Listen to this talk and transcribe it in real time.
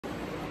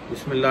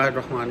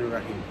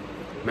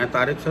बिस्मिल्लाहिर्रहमानिर्रहीम। मैं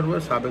तारिक सरवर,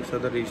 साबिक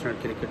सदर रीजनल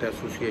क्रिकेट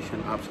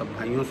एसोसिएशन, आप सब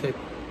भाइयों से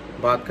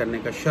बात करने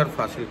का शर्फ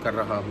हासिल कर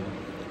रहा हूँ।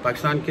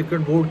 पाकिस्तान क्रिकेट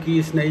बोर्ड की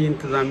इस नई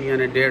इंतज़ामिया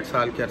ने 1.5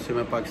 साल के अरसे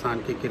में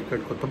पाकिस्तान के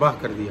क्रिकेट को तबाह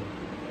कर दिया।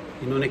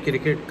 इन्होंने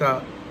क्रिकेट का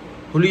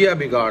हुलिया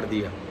बिगाड़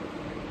दिया।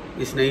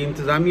 इस नई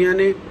इंतज़ामिया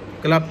ने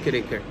क्लब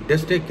क्रिकेट,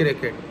 डिस्ट्रिक्ट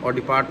क्रिकेट और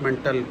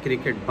डिपार्टमेंटल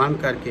क्रिकेट बंद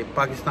करके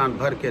पाकिस्तान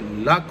भर के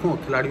लाखों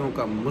खिलाड़ियों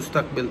का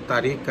मुस्तकबिल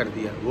तारीक कर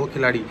दिया। वो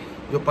खिलाड़ी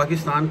जो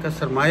पाकिस्तान का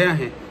सरमाया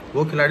हैं,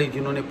 वो खिलाड़ी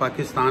जिन्होंने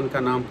पाकिस्तान का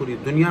नाम पूरी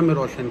दुनिया में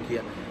रोशन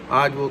किया,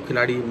 आज वो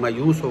खिलाड़ी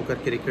मायूस होकर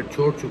क्रिकेट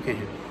छोड़ चुके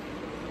हैं।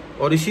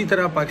 और इसी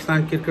तरह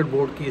पाकिस्तान क्रिकेट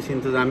बोर्ड की इस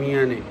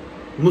इंतज़ामिया ने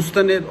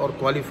मुस्तनद और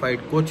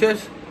क्वालिफाइड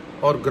कोचेस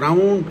और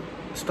ग्राउंड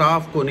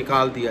स्टाफ को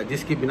निकाल दिया,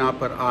 जिसकी बिना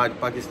पर आज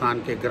पाकिस्तान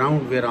के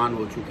ग्राउंड वीरान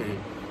हो चुके हैं।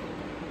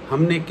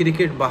 हमने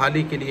क्रिकेट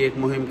बहाली के लिए एक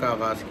मुहिम का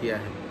आगाज़ किया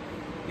है।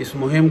 इस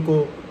मुहिम को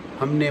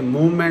हमने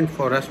movement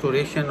for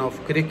restoration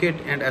of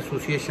cricket and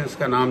associations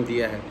का नाम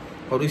दिया है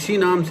और इसी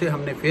नाम से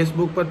हमने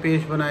फेसबुक पर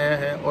पेज बनाया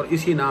है और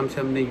इसी नाम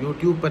से हमने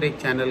यूट्यूब पर एक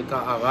चैनल का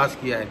आगाज़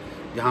किया है,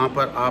 जहां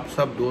पर आप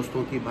सब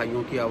दोस्तों की,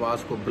 भाइयों की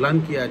आवाज़ को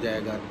बुलंद किया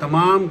जाएगा।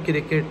 तमाम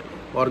क्रिकेट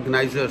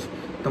ऑर्गेनाइजर्स,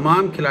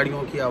 तमाम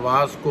खिलाड़ियों की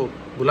आवाज़ को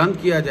बुलंद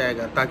किया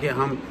जाएगा ताकि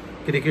हम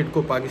क्रिकेट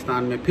को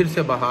पाकिस्तान में फिर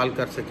से बहाल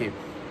कर सकें।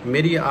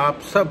 मेरी आप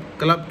सब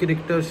क्लब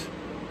क्रिकेटर्स,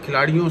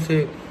 खिलाड़ियों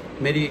से,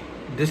 मेरी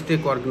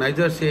डिस्ट्रिक्ट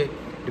ऑर्गेनाइज़र से,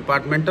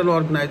 डिपार्टमेंटल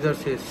ऑर्गेनाइज़र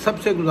से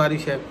सबसे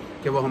गुजारिश है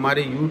कि वो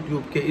हमारे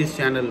यूट्यूब के इस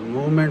channel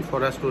movement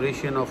for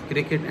restoration of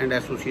cricket and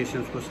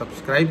associations को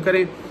सब्सक्राइब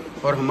करें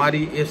और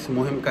हमारी इस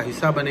मुहिम का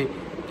हिस्सा बने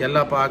कि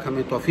अल्लाह पाक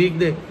हमें तौफीक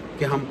दे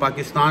कि हम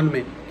पाकिस्तान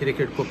में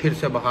क्रिकेट को फिर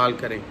से बहाल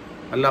करें।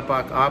 अल्लाह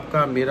पाक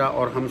आपका, मेरा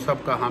और हम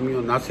सब का हामी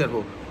और नासिर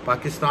हो।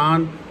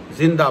 पाकिस्तान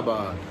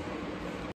जिंदाबाद।